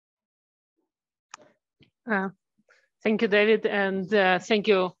Thank you, David, and thank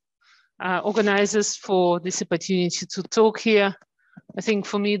you, organizers, for this opportunity to talk here. I think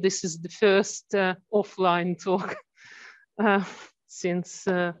for me, this is the first offline talk since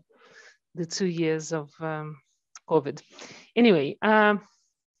the 2 years of COVID. Anyway,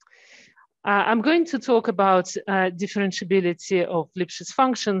 I'm going to talk about differentiability of Lipschitz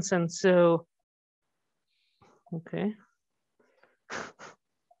functions, and so, okay.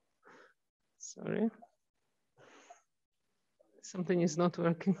 Sorry. Something is not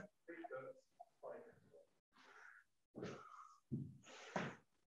working.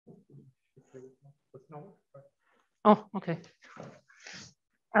 Oh, okay.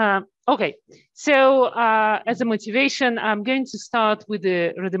 Okay, so as a motivation, I'm going to start with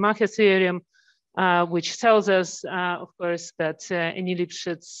the Rademacher Theorem, which tells us, of course, that any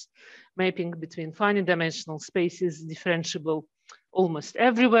Lipschitz mapping between finite dimensional spaces is differentiable almost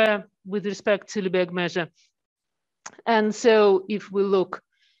everywhere with respect to Lebesgue measure. And so if we look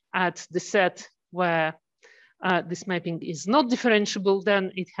at the set where this mapping is not differentiable,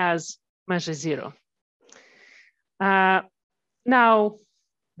 then it has measure 0. Now,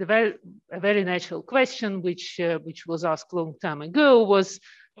 a very natural question, which was asked a long time ago, was,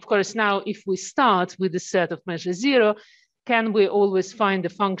 of course, now if we start with the set of measure 0, can we always find a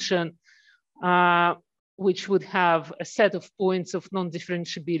function which would have a set of points of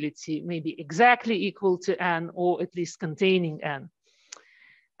non-differentiability, maybe exactly equal to n, or at least containing n?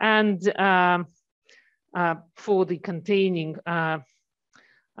 And for the containing,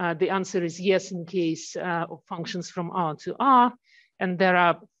 the answer is yes in case of functions from R to R. And there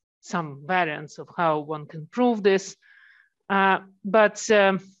are some variants of how one can prove this. But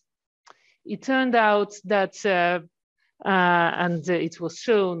it turned out that, and it was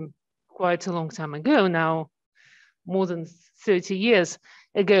shown quite a long time ago now, more than 30 years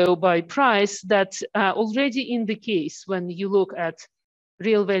ago by Price, that already in the case when you look at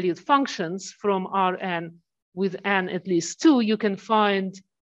real valued functions from Rn with n at least 2, you can find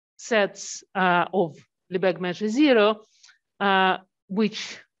sets of Lebesgue measure 0,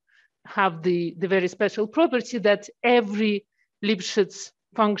 which have the very special property that every Lipschitz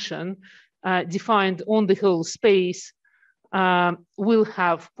function defined on the whole space will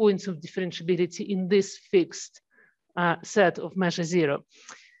have points of differentiability in this fixed set of measure 0.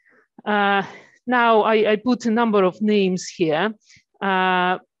 Now, I put a number of names here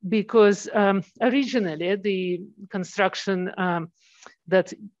because originally the construction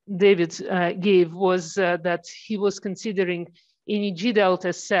that David gave was that he was considering any G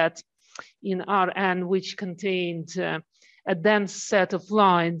delta set in Rn which contained a dense set of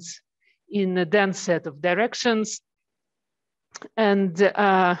lines in a dense set of directions, and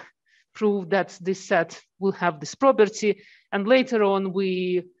prove that this set will have this property. And later on,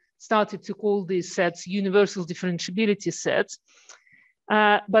 we started to call these sets universal differentiability sets.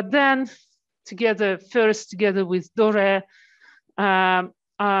 But then together with Baire,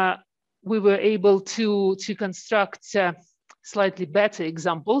 we were able to construct slightly better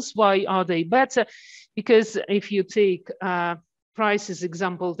examples. Why are they better? Because if you take Price's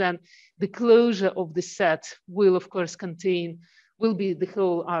example, then the closure of the set will, of course, will be the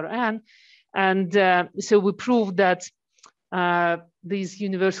whole Rn. And so we proved that these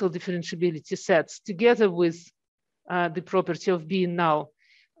universal differentiability sets, together with the property of being null,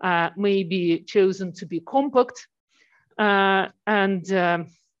 may be chosen to be compact and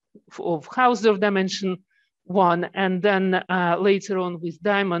of Hausdorff dimension 1. And then later on with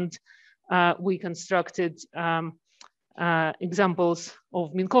Dymond, we constructed examples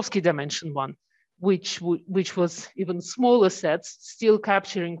of Minkowski dimension 1, which was even smaller sets, still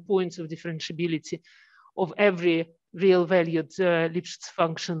capturing points of differentiability of every real valued Lipschitz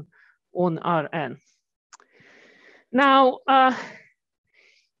function on Rn. Now,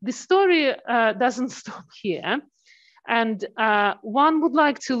 the story doesn't stop here. And one would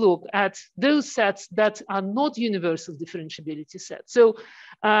like to look at those sets that are not universal differentiability sets. So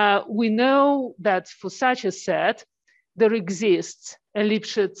we know that for such a set, there exists a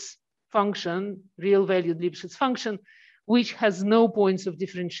Lipschitz function, real valued Lipschitz function, which has no points of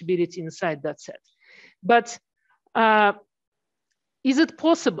differentiability inside that set. But is it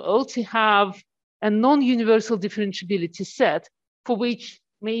possible to have a non-universal differentiability set for which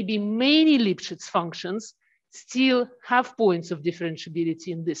maybe many Lipschitz functions still have points of differentiability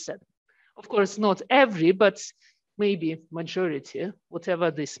in this set? Of course, not every, but maybe majority, whatever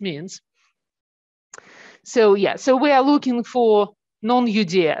this means. So yeah, so we are looking for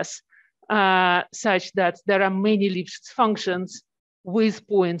non-UDS such that there are many Lipschitz functions with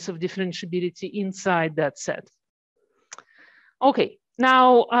points of differentiability inside that set. Okay,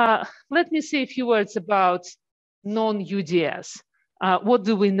 Now, let me say a few words about non-UDS. What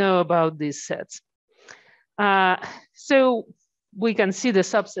do we know about these sets? So we can see the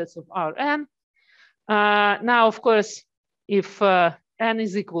subsets of Rn. Now, of course, if n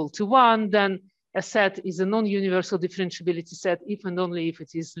is equal to 1, then a set is a non-universal differentiability set if and only if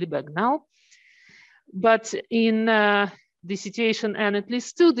it is Lebesgue null. But in the situation n at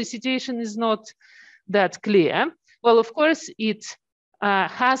least 2, the situation is not that clear. Well, of course, it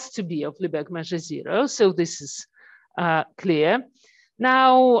has to be of Lebesgue measure 0. So this is clear.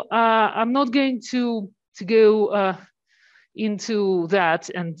 Now, I'm not going to go into that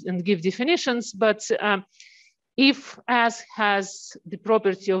and give definitions, but if S has the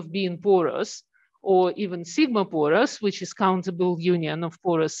property of being porous or even sigma porous, which is countable union of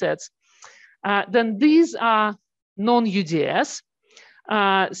porous sets, then these are non-UDS.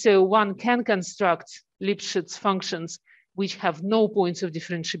 So one can construct Lipschitz functions which have no points of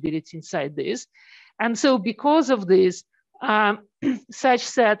differentiability inside this. And so because of this, such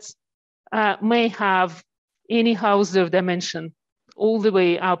sets may have any Hausdorff dimension all the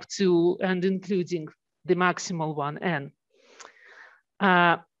way up to and including the maximal one, n.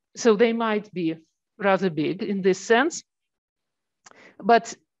 So they might be rather big in this sense.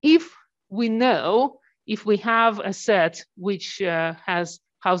 But if we know, if we have a set which has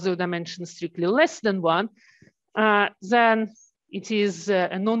Hausdorff dimension strictly less than 1, then it is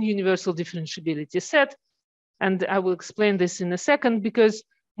a non-universal differentiability set. And I will explain this in a second, because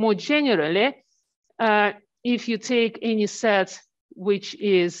more generally, if you take any set which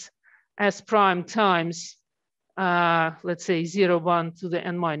is S prime times, let's say 0, 1 to the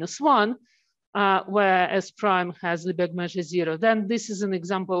n minus 1, where S prime has Lebesgue measure 0, then this is an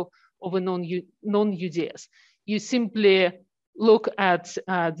example of a non-UDS. You simply look at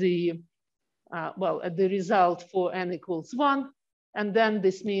the result for n equals 1, and then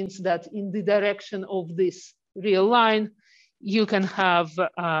this means that in the direction of this real line, you can have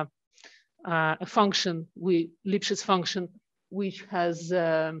a function, Lipschitz function, which has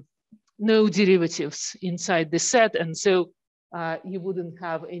no derivatives inside the set, and so you wouldn't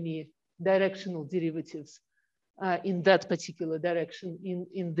have any directional derivatives in that particular direction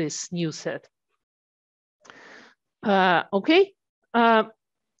in this new set. Okay,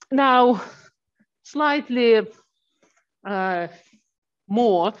 now slightly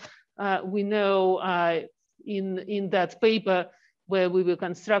more we know in that paper where we were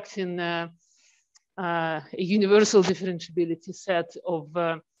constructing a universal differentiability set of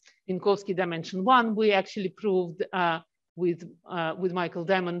Minkowski dimension 1, we actually proved with Michael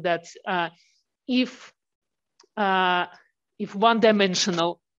Dymond that if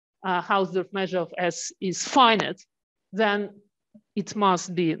one-dimensional Hausdorff measure of S is finite, then it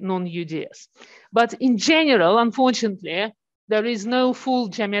must be non-UDS. But in general, unfortunately, there is no full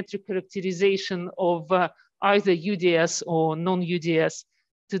geometric characterization of either UDS or non-UDS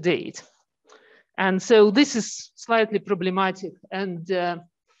to date. And so this is slightly problematic, and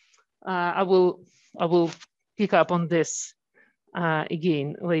I will pick up on this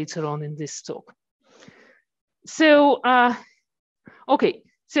again later on in this talk. So, okay,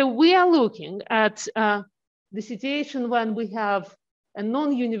 so we are looking at the situation when we have a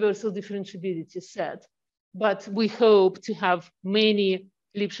non-universal differentiability set, but we hope to have many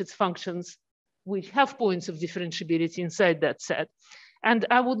Lipschitz functions which have points of differentiability inside that set. And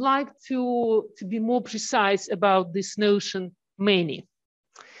I would like to be more precise about this notion, many.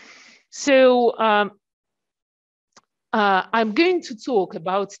 So I'm going to talk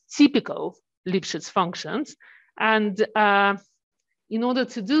about typical Lipschitz functions. And in order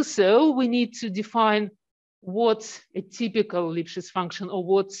to do so, we need to define what a typical Lipschitz function or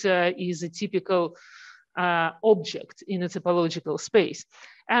what is a typical object in a topological space.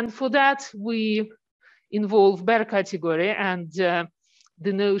 And for that, we involve Baire category and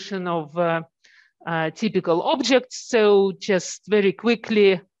the notion of typical objects. So just very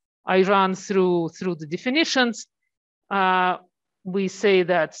quickly, I run through the definitions. We say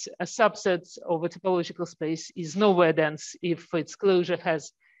that a subset of a topological space is nowhere dense if its closure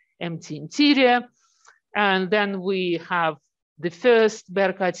has empty interior. And then we have the first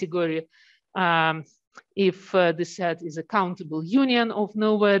Baire category if the set is a countable union of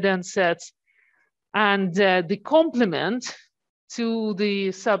nowhere dense sets. And the complement to the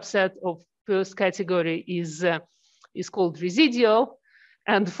subset of first category is called residual.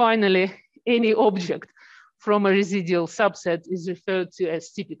 And finally, any object from a residual subset is referred to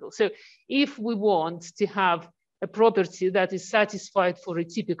as typical. So if we want to have a property that is satisfied for a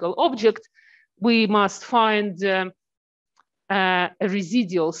typical object, we must find a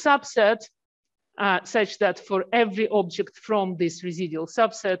residual subset such that for every object from this residual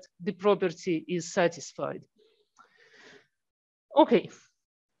subset, the property is satisfied. Okay.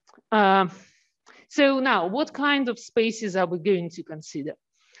 So now, what kind of spaces are we going to consider?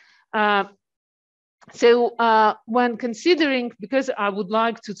 When considering, because I would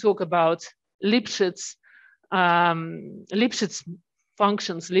like to talk about Lipschitz, Lipschitz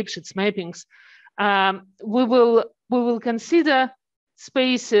functions, Lipschitz mappings, we will consider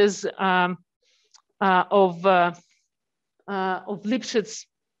spaces of Lipschitz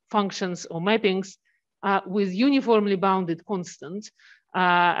functions or mappings with uniformly bounded constant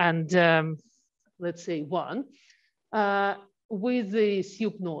and let's say 1 with the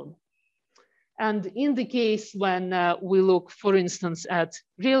sup norm. And in the case when we look, for instance, at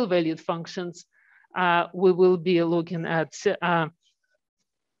real valued functions, we will be looking at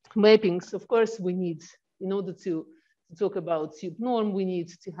mappings. Of course, we need, in order to talk about sup norm, we need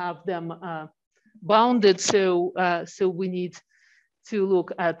to have them bounded. So we need to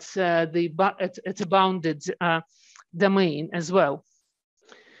look at a bounded domain as well.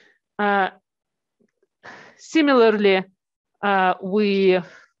 Similarly, we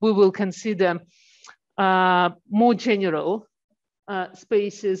will consider more general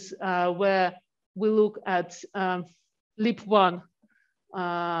spaces where we look at Lip1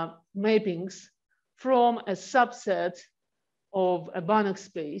 mappings from a subset of a Banach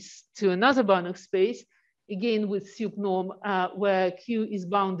space to another Banach space, again with sup norm where Q is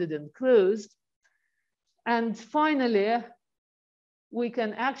bounded and closed. And finally, we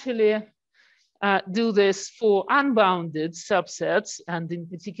can actually do this for unbounded subsets, and in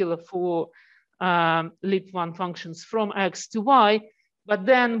particular for Lip1 functions from X to Y. But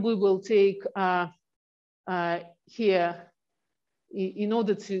then we will take here, in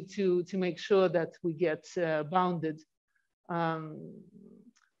order to make sure that we get bounded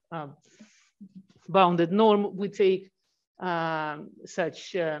norm, we take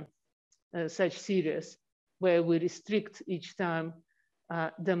such series where we restrict each time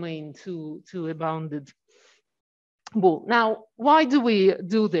domain to a bounded ball. Now, why do we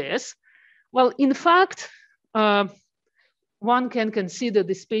do this? Well, in fact, one can consider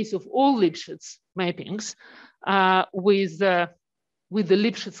the space of all Lipschitz mappings with the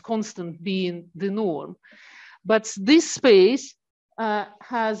Lipschitz constant being the norm. But this space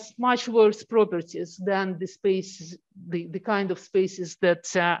has much worse properties than the spaces, the kind of spaces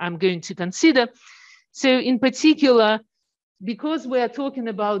that I'm going to consider. So in particular, because we are talking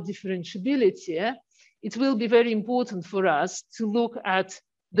about differentiability, it will be very important for us to look at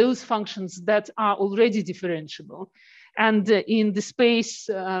those functions that are already differentiable. And in the space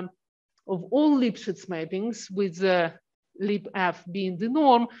of all Lipschitz mappings, with Lip_f being the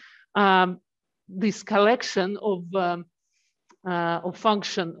norm, this collection of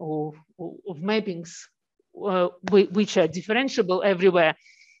function or of mappings which are differentiable everywhere,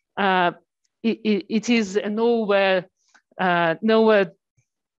 it is a nowhere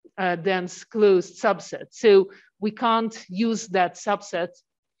dense closed subset. So we can't use that subset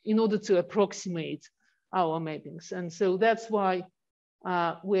in order to approximate our mappings. And so that's why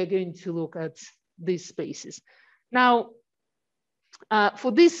we're going to look at these spaces. Now,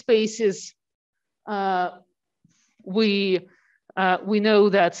 for these spaces, we know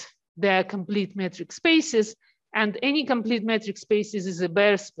that they're complete metric spaces, and any complete metric spaces is a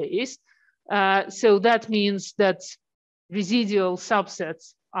Baire space. So that means that residual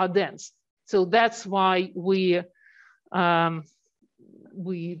subsets are dense. So that's why we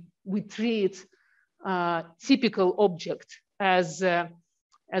treat typical object as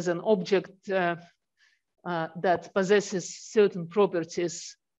an object that possesses certain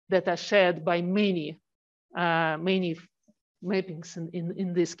properties that are shared by many mappings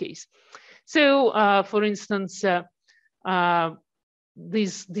in this case. So for instance,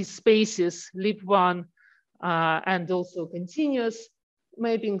 these spaces, Lip1 and also continuous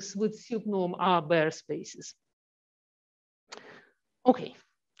mappings with sup norm are Baire spaces. Okay.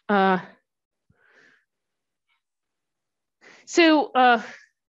 So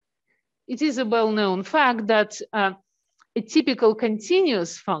it is a well-known fact that a typical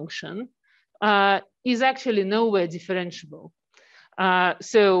continuous function is actually nowhere differentiable.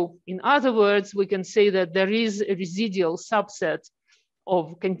 So in other words, we can say that there is a residual subset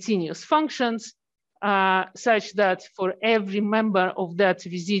of continuous functions such that for every member of that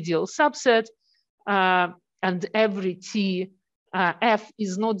residual subset and every t, f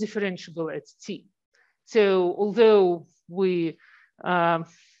is not differentiable at t. So although we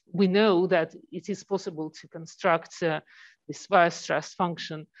know that it is possible to construct this Weierstrass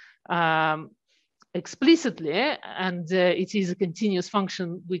function explicitly, and it is a continuous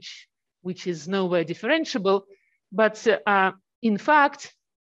function which which is nowhere differentiable. But in fact,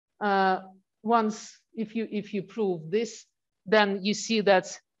 once if you prove this, then you see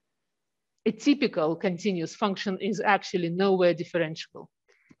that a typical continuous function is actually nowhere differentiable.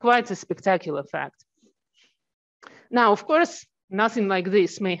 Quite a spectacular fact. Now, of course, nothing like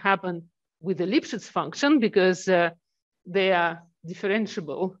this may happen with the Lipschitz function because they are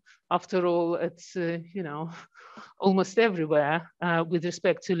differentiable. After all, it's you know, almost everywhere with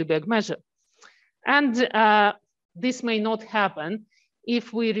respect to Lebesgue measure. And this may not happen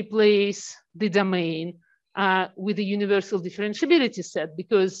if we replace the domain with a universal differentiability set,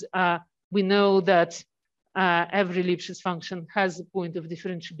 because we know that every Lipschitz function has a point of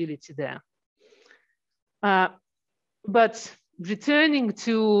differentiability there. But returning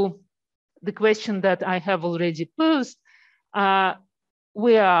to the question that I have already posed,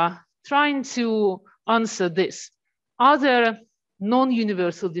 we are trying to answer this. Are there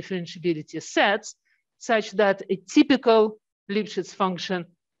non-universal differentiability sets such that a typical Lipschitz function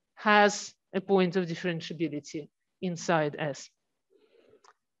has a point of differentiability inside S?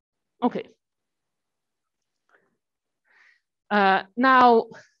 Okay. Now,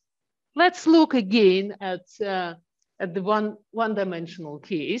 let's look again at the one-dimensional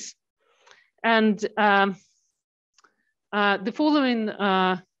case. And the following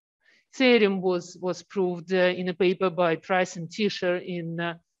theorem was proved in a paper by Price and Tischer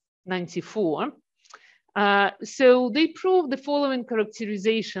in '94. So they proved the following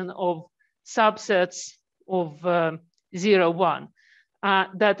characterization of subsets of 0, 1,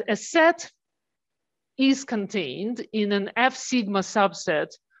 that a set is contained in an F sigma subset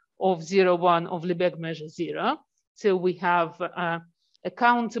of 0, 1 of Lebesgue measure 0. So we have a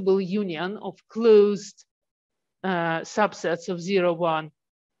countable union of closed subsets of 0, 1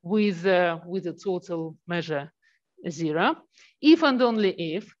 with a total measure 0, if and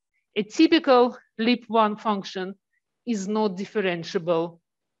only if a typical Lip1 function is not differentiable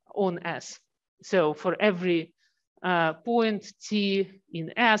on S. So for every point T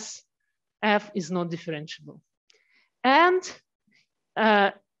in S, F is not differentiable. And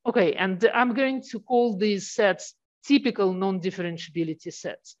okay, and I'm going to call these sets typical non-differentiability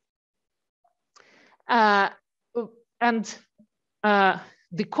sets. And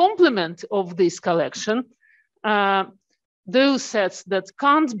the complement of this collection, those sets that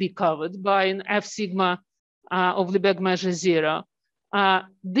can't be covered by an F sigma of Lebesgue measure 0,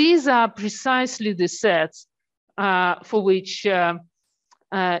 these are precisely the sets for which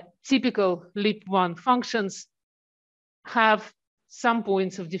typical Lip1 functions have some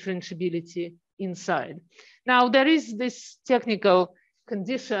points of differentiability inside. Now, there is this technical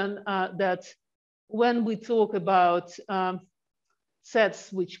condition that when we talk about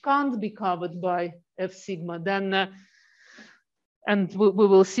sets which can't be covered by F sigma, then, and we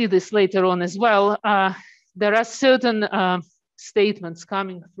will see this later on as well, there are certain statements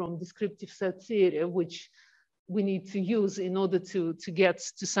coming from descriptive set theory which we need to use in order to get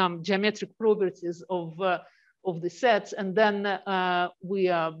to some geometric properties of the sets, and then we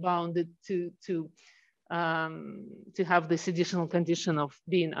are bounded to have this additional condition of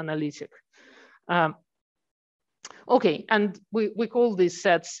being analytic. Okay, and we call these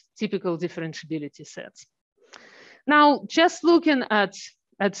sets typical differentiability sets. Now, just looking at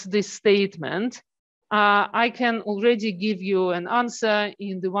this statement, I can already give you an answer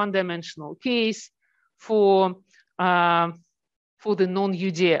in the one-dimensional case for the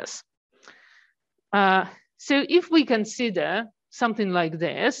non-UDS. So if we consider something like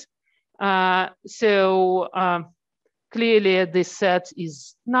this, clearly this set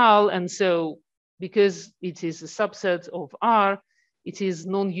is null, and so because it is a subset of R, it is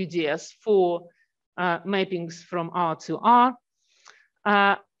non-UDS for mappings from R to R.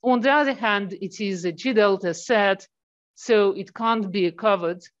 On the other hand, it is a G delta set, so it can't be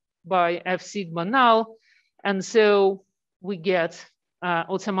covered by F sigma null, and so we get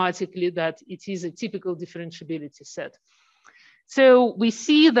automatically that it is a typical differentiability set. So we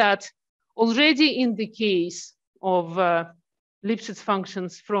see that already in the case of Lipschitz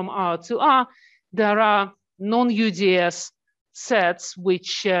functions from R to R, there are non-UDS sets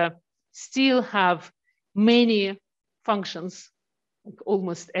which still have many functions. Like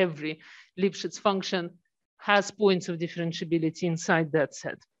almost every Lipschitz function has points of differentiability inside that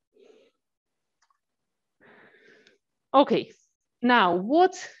set. Okay, now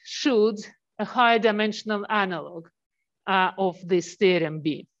what should a higher dimensional analog of this theorem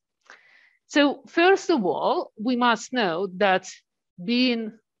be? So first of all, we must know that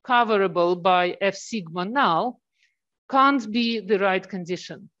being coverable by F sigma null can't be the right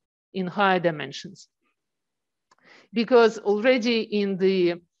condition in higher dimensions. Because already in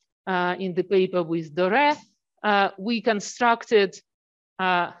the in the paper with Baire, we constructed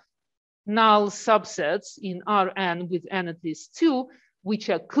null subsets in Rn with n at least 2, which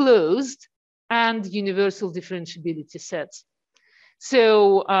are closed and universal differentiability sets.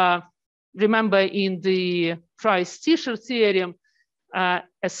 So remember, in the Price-Tischer theorem, a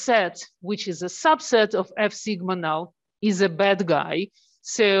set which is a subset of F sigma null is a bad guy.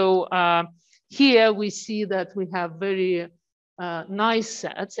 So here we see that we have very nice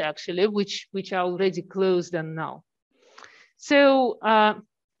sets, actually, which are already closed and null. So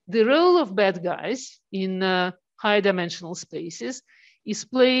the role of bad guys in high dimensional spaces is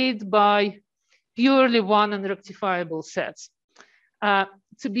played by purely one unrectifiable sets.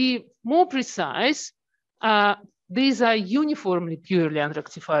 To be more precise, these are uniformly purely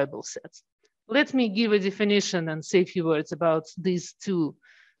unrectifiable sets. Let me give a definition and say a few words about these two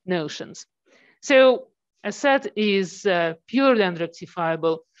notions. So a set is purely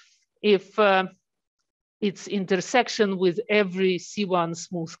unrectifiable if its intersection with every C1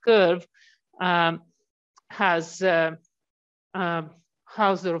 smooth curve has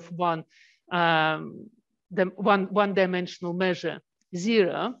Hausdorff one-dimensional measure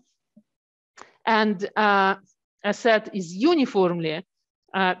 0, and a set is uniformly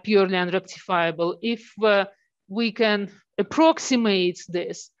purely unrectifiable if we can approximate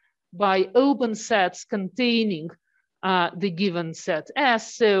this by open sets containing the given set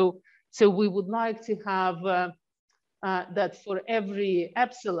S. So we would like to have that for every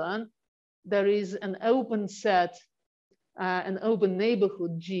epsilon, there is an open set, an open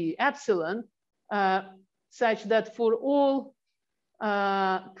neighborhood G epsilon, such that for all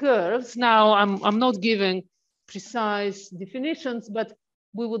curves, now I'm not giving precise definitions, but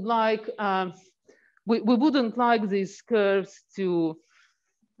we would like, we wouldn't like these curves to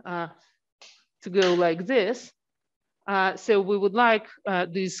go like this. So we would like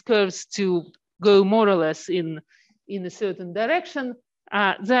these curves to go more or less in a certain direction.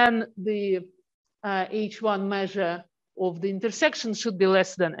 Then the H1 measure of the intersection should be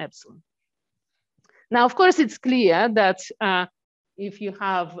less than epsilon. Now, of course, it's clear that if you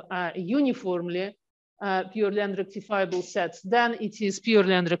have a uniformly purely unrectifiable set, then it is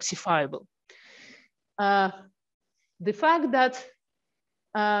purely unrectifiable. The fact that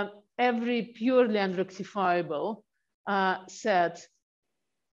every purely unrectifiable set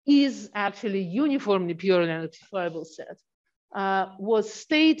is actually uniformly purely unrectifiable set was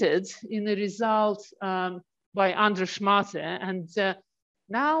stated in a result by Anders Schmate, and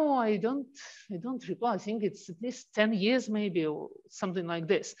now I don't recall. I think it's at least 10 years maybe, or something like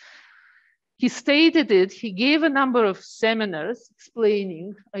this. He stated it. He gave a number of seminars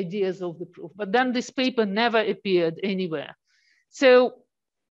explaining ideas of the proof, but then this paper never appeared anywhere. So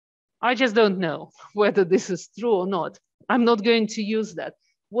I just don't know whether this is true or not. I'm not going to use that.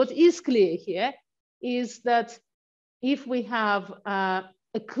 What is clear here is that if we have a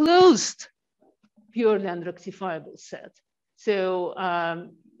closed purely unrectifiable set, so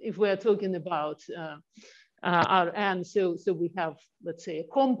if we're talking about Rn, so we have, let's say, a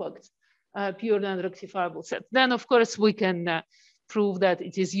compact purely unrectifiable set, then of course we can prove that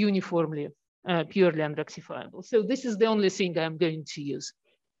it is uniformly purely unrectifiable. So this is the only thing I'm going to use.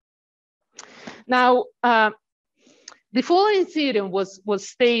 Now, the following theorem was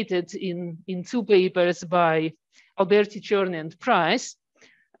stated in two papers by Alberti, Czerny, and Price.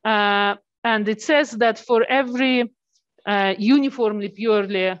 And it says that for every uniformly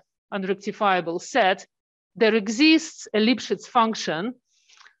purely unrectifiable set, there exists a Lipschitz function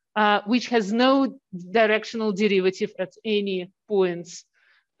which has no directional derivative at any points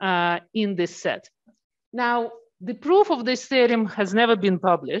in this set. Now, the proof of this theorem has never been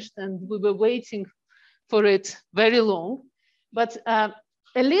published, and we were waiting for it very long. But a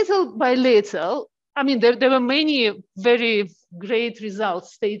little by little, I mean, there were many very great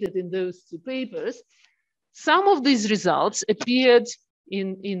results stated in those two papers. Some of these results appeared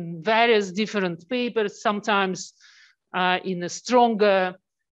in various different papers, sometimes in a stronger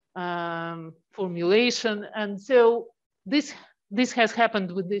formulation. And so this has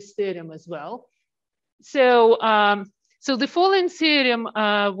happened with this theorem as well. So, so the following theorem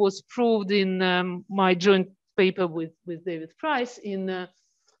was proved in my joint paper with David Price in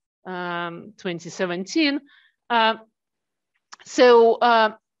 2017. So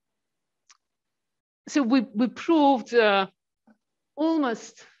we proved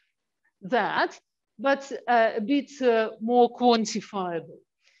almost that, but a bit more quantifiable.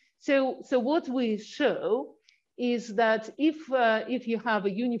 So what we show is that if you have a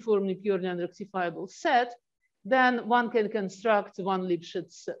uniformly purely unrectifiable set, then one can construct one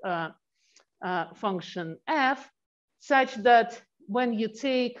Lipschitz function f, such that when you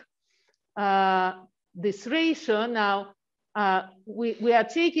take this ratio. Now, we are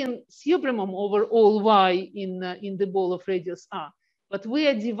taking supremum over all y in the ball of radius r, but we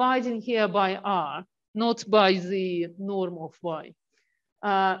are dividing here by r, not by the norm of y.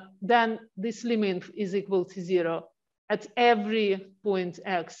 Then this limit is equal to 0 at every point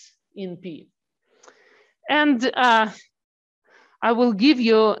x in P. And I will give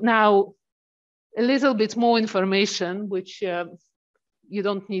you now a little bit more information, which you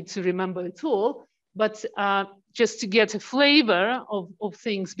don't need to remember at all, but just to get a flavor of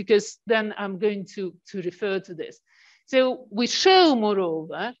things, because then I'm going to refer to this. So we show,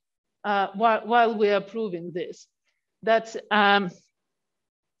 moreover, while we are proving this, that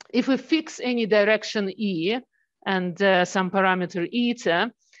if we fix any direction E and some parameter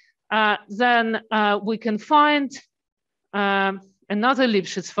eta, then we can find another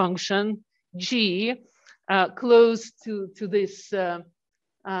Lipschitz function G close to this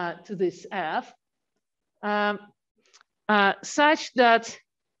f, such that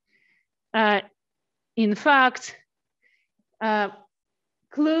in fact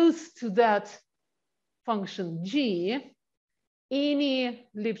close to that function G, any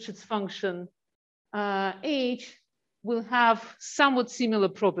Lipschitz function H will have somewhat similar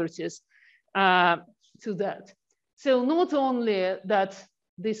properties to that. So not only that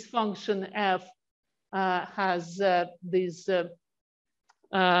this function f has this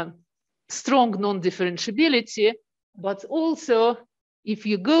strong non-differentiability, but also if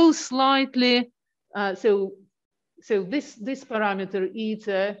you go slightly, so this parameter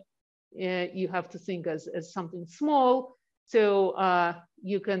eta, you have to think as something small. So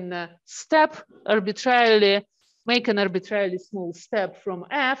you can step arbitrarily, make an arbitrarily small step from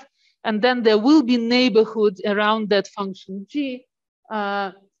f, and then there will be neighborhood around that function g,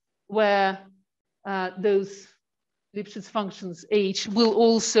 where those Lipschitz functions h will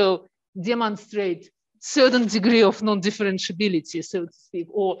also demonstrate certain degree of non-differentiability, so to speak.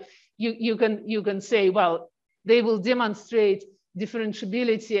 Or you can say, well, they will demonstrate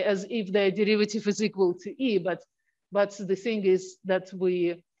differentiability as if their derivative is equal to e, but the thing is that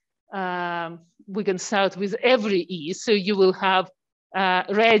we can start with every e, so you will have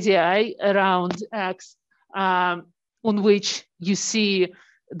radii around x on which you see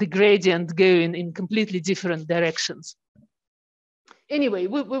the gradient going in completely different directions. Anyway,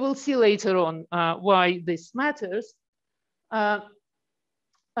 we will see later on why this matters.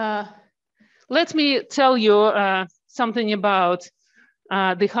 Let me tell you something about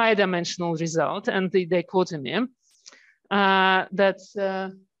the high dimensional result and the dichotomy that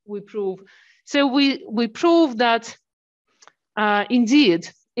we prove. So we prove that indeed,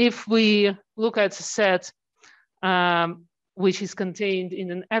 if we look at a set which is contained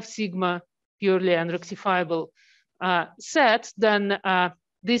in an F sigma purely unrectifiable set, then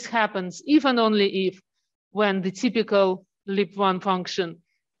this happens if and only if when the typical Lip1 function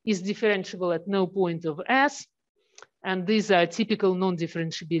is differentiable at no point of S. And these are typical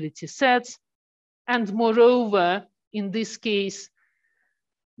non-differentiability sets. And moreover, in this case,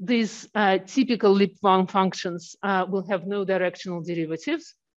 these typical Lip1 functions will have no directional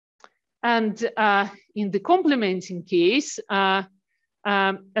derivatives. And in the complementing case, a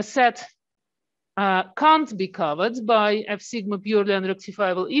set can't be covered by F sigma purely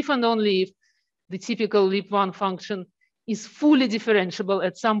unrectifiable if and only if the typical Lip1 function is fully differentiable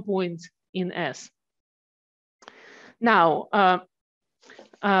at some point in S. Now,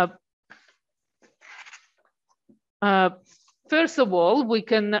 first of all, we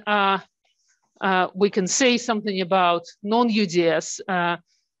can say something about non-UDS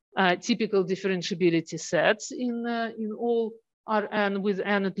typical differentiability sets in all Rn with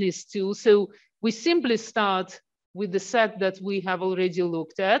n at least 2. So we simply start with the set that we have already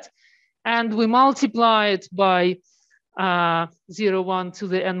looked at, and we multiply it by 0, 1 to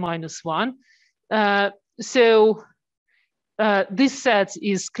the n minus 1. So this set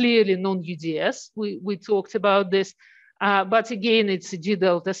is clearly non-UDS. We talked about this, but again, it's a G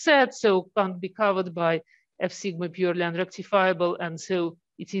delta set, so can't be covered by F sigma purely unrectifiable, and so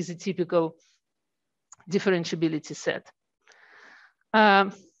it is a typical differentiability set.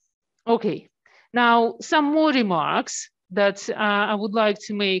 Okay, now some more remarks that I would like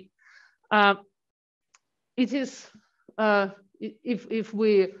to make. It is, if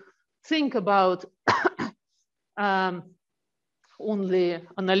we think about only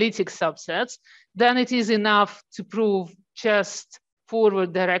analytic subsets, then it is enough to prove just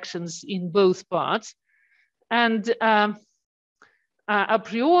forward directions in both parts. And a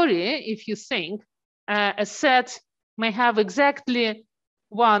priori, if you think, a set may have exactly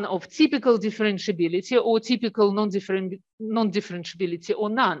one of typical differentiability or typical non-differentiability or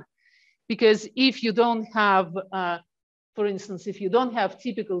none. Because if you don't have, for instance, if you don't have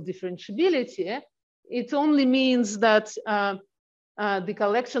typical differentiability, it only means that the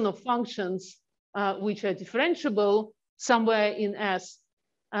collection of functions which are differentiable somewhere in S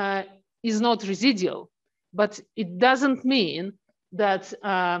is not residual. But it doesn't mean that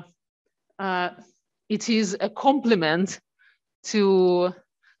it is a complement to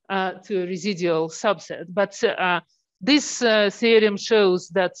a residual subset. But this theorem shows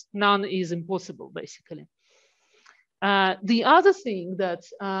that none is impossible, basically. The other thing that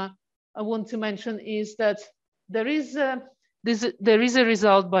I want to mention is that there is a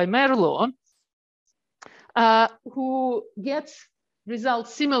result by Merlo who gets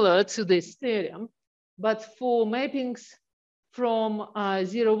results similar to this theorem, but for mappings from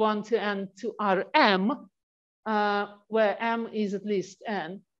 0, 1 to n to Rm, where m is at least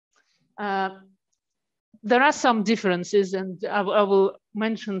n. There are some differences, and I will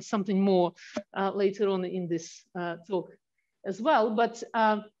mention something more later on in this talk as well. But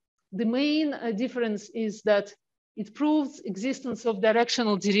the main difference is that it proves existence of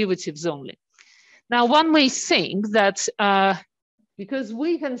directional derivatives only. Now, one may think that because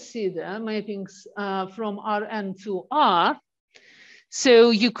we consider mappings from Rn to R,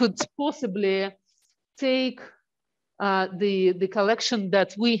 so you could possibly take the collection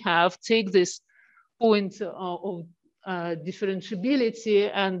that we have, take this point of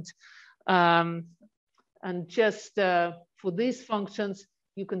differentiability, and just for these functions,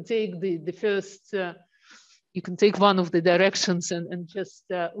 you can take the first, you can take one of the directions and just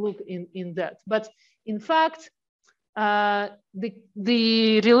look in that. But in fact,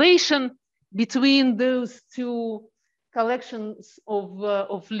 the relation between those two collections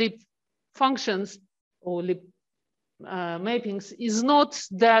of Lip functions or Lip mappings is not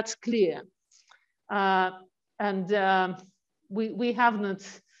that clear. We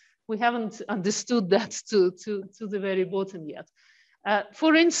haven't understood that to the very bottom yet.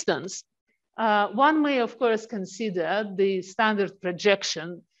 For instance, one may of course consider the standard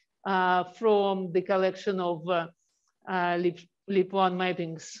projection from the collection of Lip1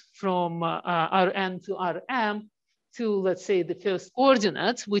 mappings from Rn to Rm to, let's say, the first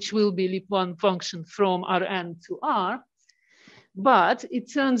coordinate, which will be Lip1 function from Rn to R. But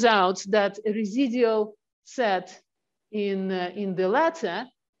it turns out that a residual set in the latter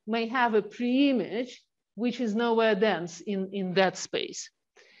may have a pre-image which is nowhere dense in that space.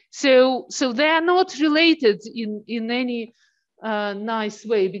 So they are not related in any nice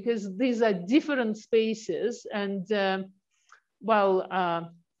way, because these are different spaces. And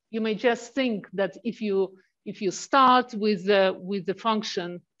you may just think that if you start with the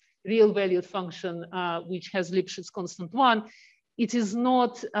function, real valued function, which has Lipschitz constant 1, it is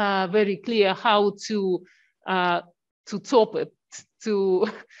not very clear how to top it to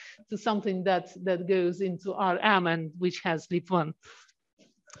something that goes into Rm and which has Lip1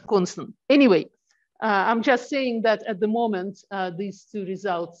 constant. Anyway, I'm just saying that at the moment, these two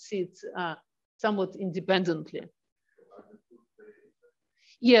results sit somewhat independently.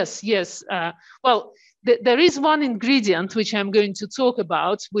 Yes. Well, there is one ingredient which I'm going to talk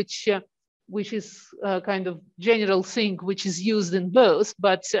about, which is a kind of general thing which is used in both,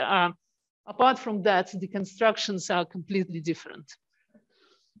 but apart from that, the constructions are completely different.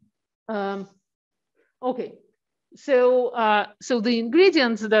 Okay, so the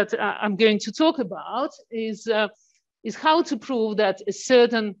ingredient that I'm going to talk about is how to prove that a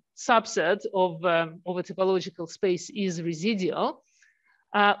certain subset of a topological space is residual.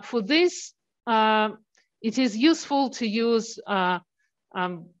 For this, it is useful to use a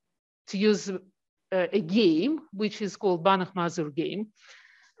game which is called Banach-Mazur game,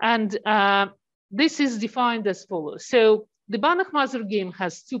 and this is defined as follows. So the Banach-Mazur game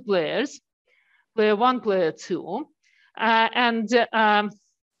has two players, player 1, player 2, and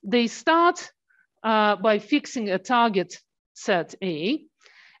they start by fixing a target set A,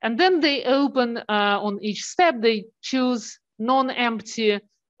 and then they open on each step, they choose non-empty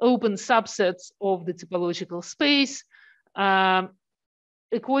open subsets of the topological space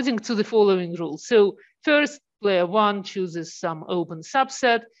according to the following rules. So first, player 1 chooses some open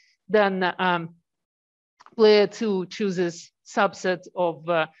subset, then player 2 chooses subset of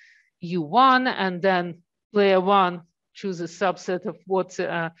U1, and then player 1 chooses subset of what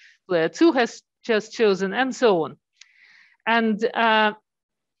player 2 has just chosen, and so on. And the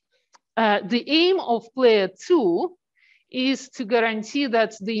aim of player 2 is to guarantee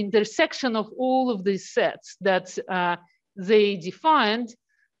that the intersection of all of these sets that they defined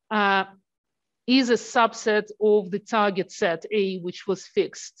is a subset of the target set A, which was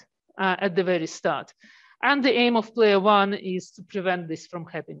fixed at the very start. And the aim of player 1 is to prevent this from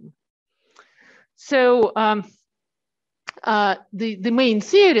happening. So the main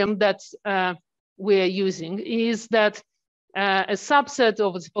theorem that we're using is that a subset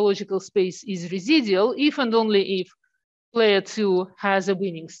of a topological space is residual if and only if player 2 has a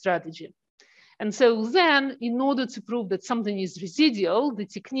winning strategy. And so then, in order to prove that something is residual, the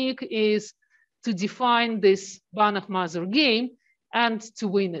technique is to define this Banach-Mazur game and to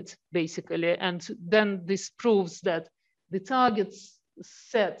win it, basically. And then this proves that the target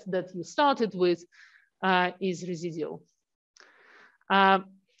set that you started with is residual. I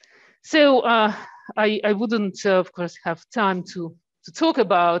wouldn't, of course, have time to talk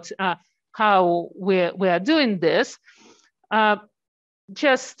about how we're doing this.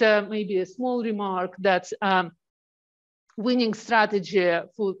 Just maybe a small remark that winning strategy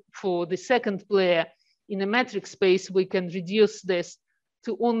for the second player in a metric space, we can reduce this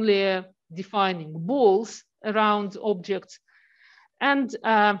to only defining balls around objects. And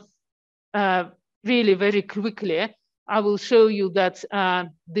really very quickly, I will show you that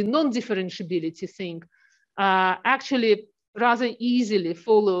the non-differentiability thing actually rather easily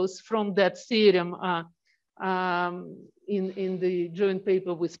follows from that theorem in the joint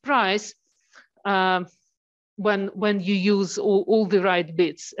paper with Price, when you use all the right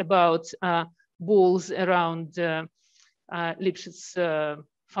bits about balls around Lipschitz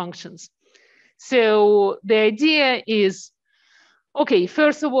functions. So the idea is, okay,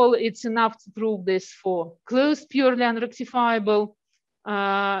 first of all, it's enough to prove this for closed purely unrectifiable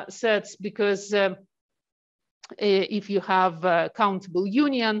sets, because if you have a countable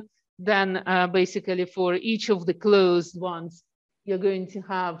union, then basically for each of the closed ones, you're going to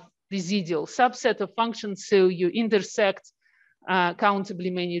have residual subset of functions. So you intersect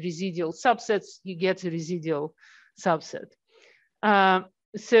countably many residual subsets, you get a residual subset.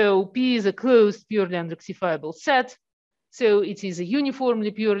 So P is a closed purely unrectifiable set. So it is a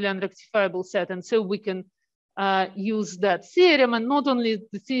uniformly purely unrectifiable set. And so we can use that theorem, and not only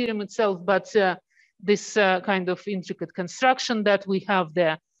the theorem itself, but this kind of intricate construction that we have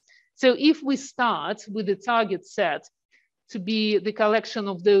there. So if we start with the target set to be the collection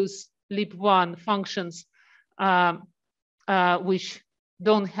of those Lip1 functions which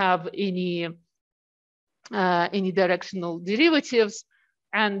don't have any directional derivatives,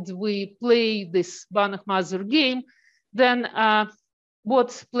 and we play this Banach-Mazur game, then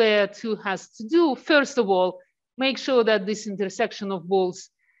what player 2 has to do, first of all, make sure that this intersection of balls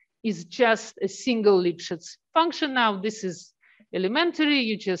is just a single Lipschitz function. Now, this is elementary.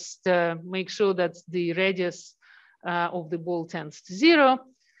 You just make sure that the radius of the ball tends to 0.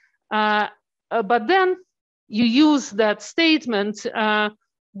 But then you use that statement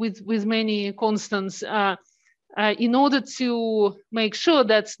with many constants in order to make sure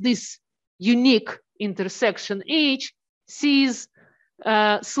that this unique intersection H sees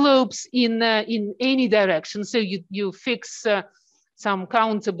slopes in any direction. So you fix some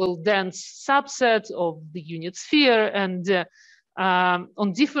countable dense subset of the unit sphere, and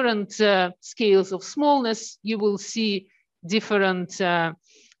on different scales of smallness, you will see different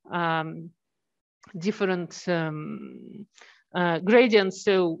gradients.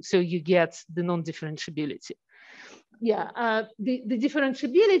 So you get the non-differentiability. Yeah, the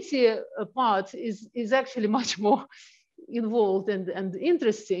differentiability part is actually much more involved and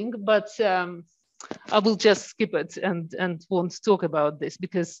interesting, but I will just skip it and won't talk about this,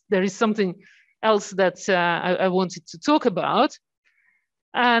 because there is something else that I wanted to talk about,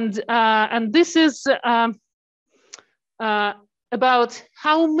 and this is about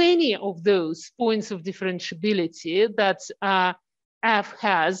how many of those points of differentiability that F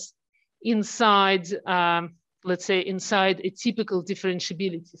has inside, let's say, inside a typical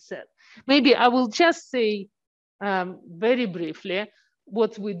differentiability set. Maybe I will just say very briefly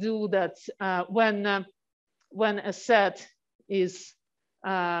what we do, that when a set is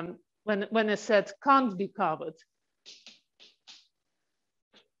when a set can't be covered,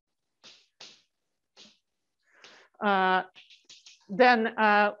 then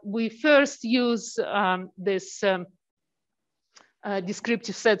we first use this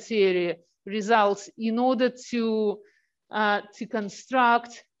descriptive set theory results in order to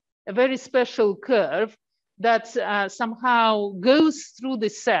construct a very special curve that somehow goes through the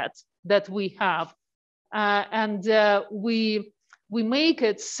set that we have, and we make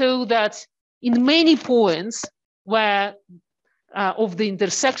it so that in many points where of the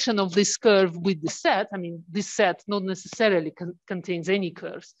intersection of this curve with the set, I mean, this set not necessarily contains any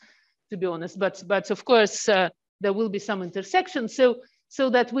curves, to be honest, but of course there will be some intersection, so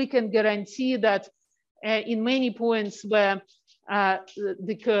that we can guarantee that in many points where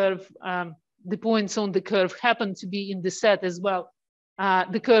the curve, the points on the curve happen to be in the set as well,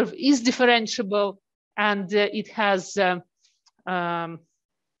 the curve is differentiable, and it has, well,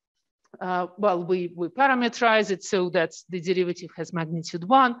 we parameterize it so that the derivative has magnitude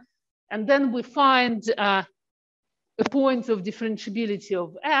 1. And then we find a point of differentiability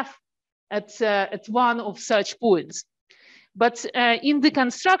of f at one of such points. But in the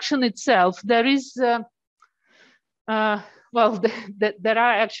construction itself, there is, well, there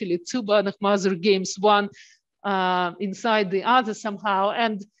are actually two Banach-Mazur games, one inside the other somehow.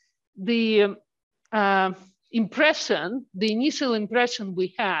 And the impression, the initial impression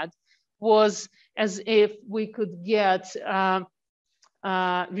we had was as if we could get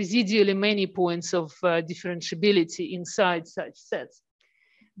residually many points of differentiability inside such sets.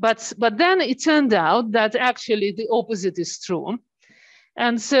 But then it turned out that actually the opposite is true.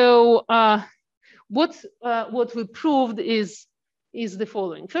 And so what we proved is the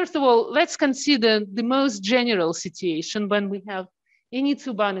following. First of all, let's consider the most general situation when we have any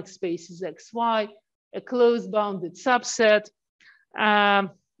two Banach spaces XY, a closed bounded subset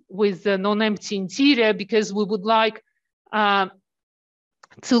with a non-empty interior, because we would like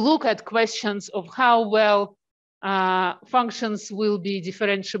to look at questions of how well functions will be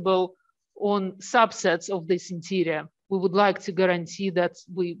differentiable on subsets of this interior. We would like to guarantee that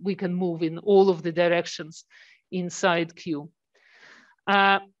we can move in all of the directions inside Q.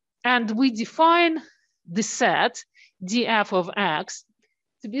 And we define the set df of x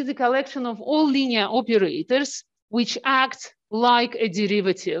to be the collection of all linear operators which act like a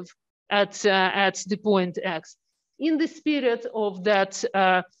derivative at the point x. In the spirit of that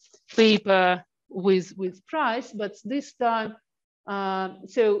paper with Price, but this time,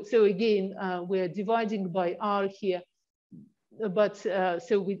 so again, we're dividing by R here, but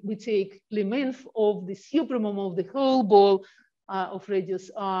so we take lim-inf of the supremum of the whole ball of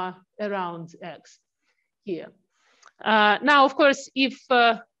radius R around X here. Now, of course, if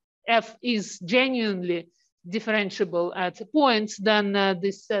F is genuinely differentiable at a point, then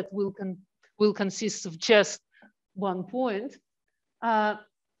this set will consist of just one point. But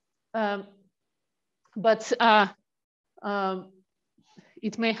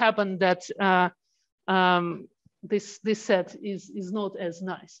it may happen that this set is not as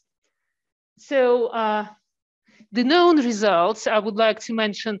nice. So the known results I would like to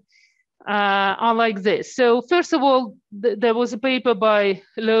mention are like this. So first of all, there was a paper by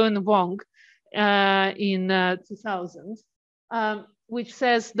Lo and Wang in 2000, which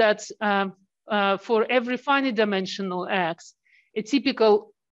says that for every finite dimensional x, a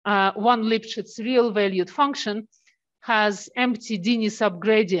typical one Lipschitz real valued function has empty Dini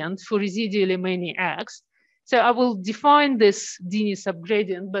subgradient for residually many x. So I will define this Dini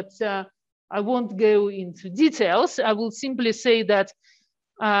subgradient, but I won't go into details. I will simply say that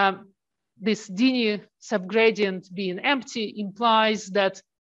this Dini subgradient being empty implies that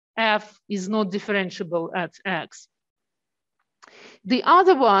f is not differentiable at x. The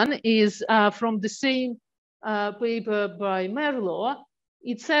other one is from the same paper by Merlo.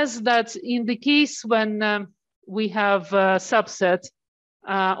 It says that in the case when we have a subset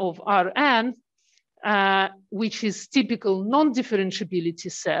of Rn, which is typical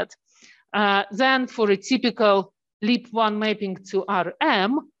non-differentiability set, then for a typical Lip1 mapping to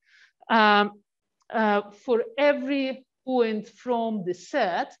Rm, for every point from the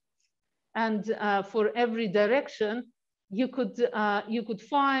set and for every direction, you could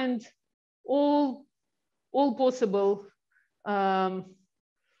find all possible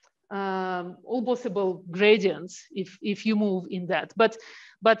gradients if you move in that. But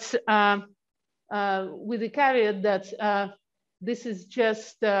with the caveat that this is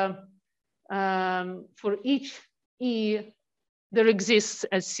just for each E, there exists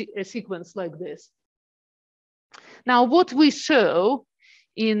a sequence like this. Now, what we show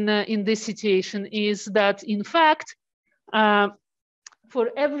in this situation is that, in fact, for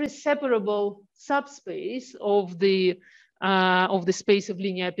every separable subspace of the space of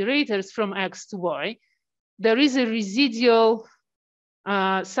linear operators from X to Y, there is a residual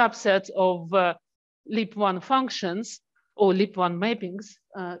subset of Lip1 functions or Lip1 mappings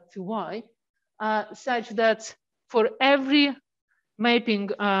to Y, such that for every mapping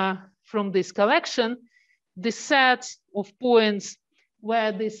from this collection, the set of points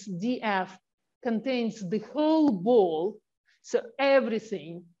where this df contains the whole ball, so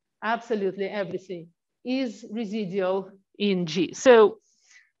everything, absolutely everything, is residual in G. So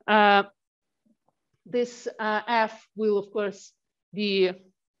this f will, of course, be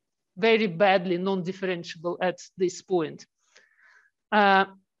very badly non-differentiable at this point.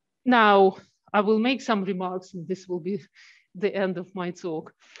 Now, I will make some remarks, and this will be the end of my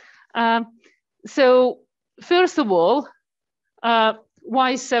talk. So first of all,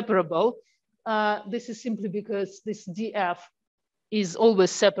 why separable? This is simply because this df is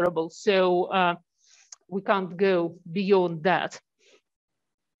always separable. So we can't go beyond that.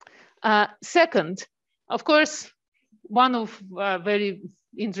 Second, of course, one of very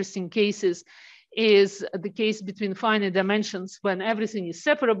interesting cases is the case between finite dimensions when everything is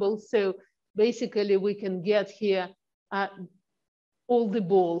separable. So basically we can get here all the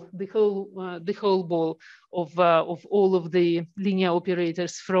ball, the whole ball of all of the linear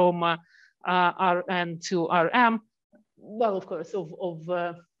operators from Rn to Rm. Well, of course, of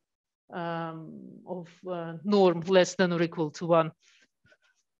norm less than or equal to 1.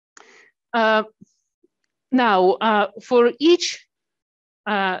 Now, for each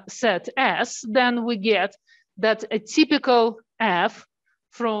set S, then we get that a typical F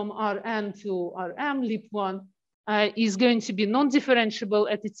from Rn to Rm, Lip1, is going to be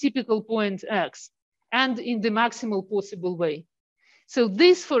non-differentiable at a typical point X and in the maximal possible way. So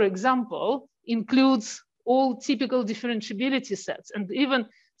this, for example, includes all typical differentiability sets and even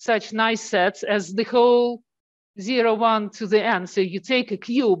such nice sets as the whole 0, 1 to the n. So you take a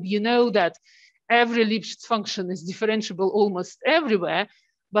cube, you know that every Lipschitz function is differentiable almost everywhere,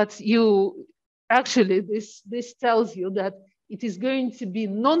 but you actually, this tells you that it is going to be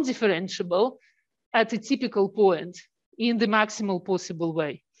non-differentiable at a typical point in the maximal possible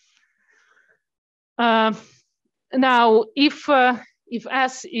way. Now, if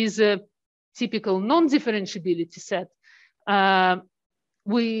S is a typical non-differentiability set,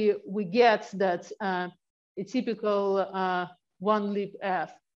 we get that a typical one lip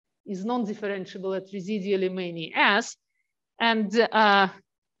F is non-differentiable at residually many S, and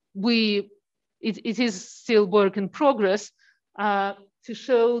it is still work in progress to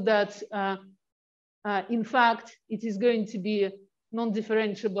show that in fact it is going to be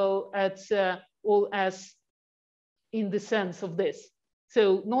non-differentiable at all S in the sense of this.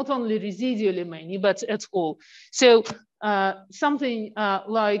 So not only residually many, but at all. So something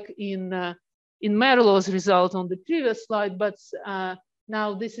like in Merlot's result on the previous slide, but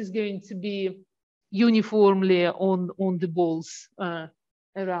now this is going to be uniformly on the balls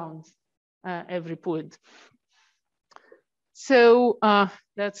around every point. So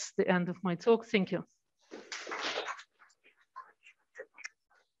that's the end of my talk. Thank you.